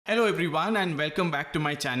Hello everyone and welcome back to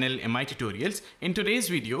my channel MiTutorials. In today's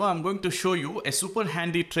video, I'm going to show you a super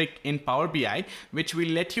handy trick in Power BI which will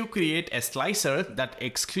let you create a slicer that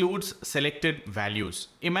excludes selected values.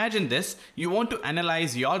 Imagine this, you want to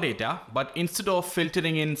analyze your data, but instead of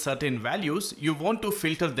filtering in certain values, you want to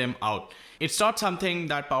filter them out. It's not something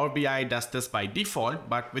that Power BI does this by default,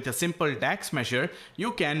 but with a simple DAX measure,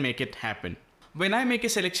 you can make it happen. When I make a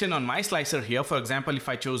selection on my slicer here, for example, if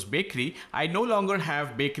I chose bakery, I no longer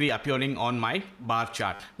have bakery appearing on my bar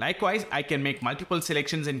chart. Likewise, I can make multiple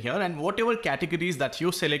selections in here, and whatever categories that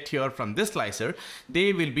you select here from this slicer,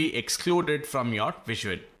 they will be excluded from your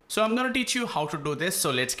visual. So I'm going to teach you how to do this.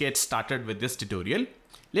 So let's get started with this tutorial.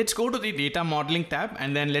 Let's go to the data modeling tab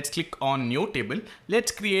and then let's click on new table.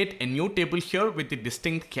 Let's create a new table here with the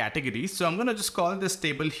distinct categories. So I'm going to just call this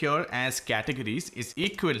table here as categories is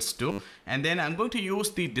equals to, and then I'm going to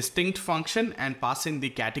use the distinct function and pass in the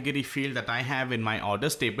category field that I have in my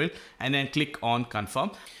orders table and then click on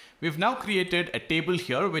confirm. We've now created a table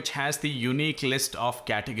here which has the unique list of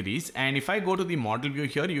categories, and if I go to the model view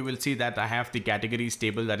here, you will see that I have the categories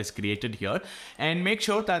table that is created here. And make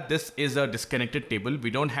sure that this is a disconnected table.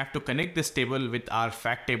 We don't have to connect this table with our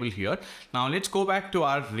fact table here. Now let's go back to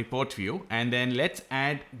our report view and then let's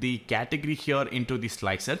add the category here into the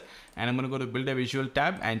slicer. And I'm going to go to build a visual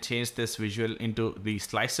tab and change this visual into the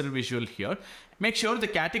slicer visual here. Make sure the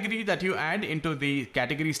category that you add into the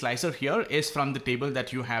category slicer here is from the table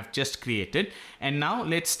that you have just created. And now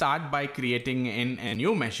let's start by creating in a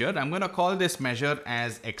new measure. I'm going to call this measure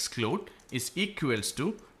as exclude is equals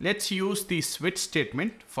to. Let's use the switch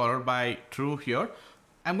statement followed by true here.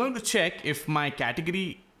 I'm going to check if my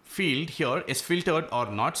category field here is filtered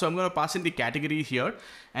or not. So I'm going to pass in the category here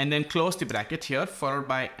and then close the bracket here followed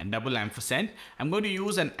by a double ampersand. I'm going to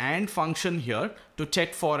use an AND function here to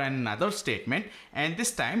check for another statement, and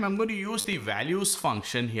this time I'm going to use the values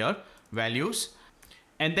function here, values,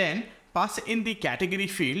 and then pass in the category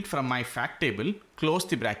field from my fact table, close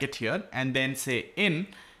the bracket here and then say in.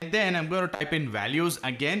 And then I'm going to type in values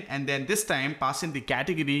again, and then this time pass in the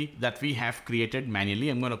category that we have created manually.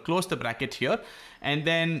 I'm going to close the bracket here and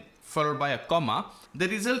then followed by a comma. The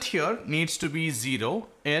result here needs to be 0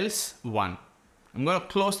 else 1. I'm going to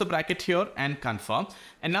close the bracket here and confirm.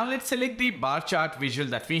 And now let's select the bar chart visual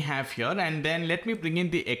that we have here, and then let me bring in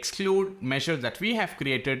the exclude measure that we have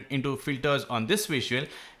created into filters on this visual,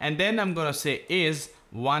 and then I'm going to say is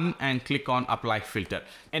 1 and click on apply filter.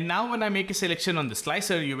 And now when I make a selection on the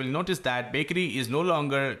slicer, you will notice that bakery is no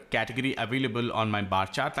longer category available on my bar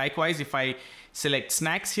chart. Likewise, if I select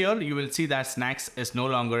snacks here, you will see that snacks is no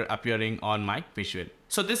longer appearing on my visual.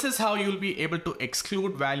 So this is how you'll be able to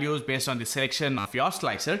exclude values based on the selection of your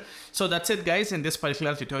slicer. So that's it guys in this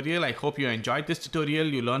particular tutorial. I hope you enjoyed this tutorial.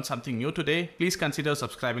 You learned something new today. Please consider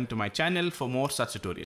subscribing to my channel for more such tutorials.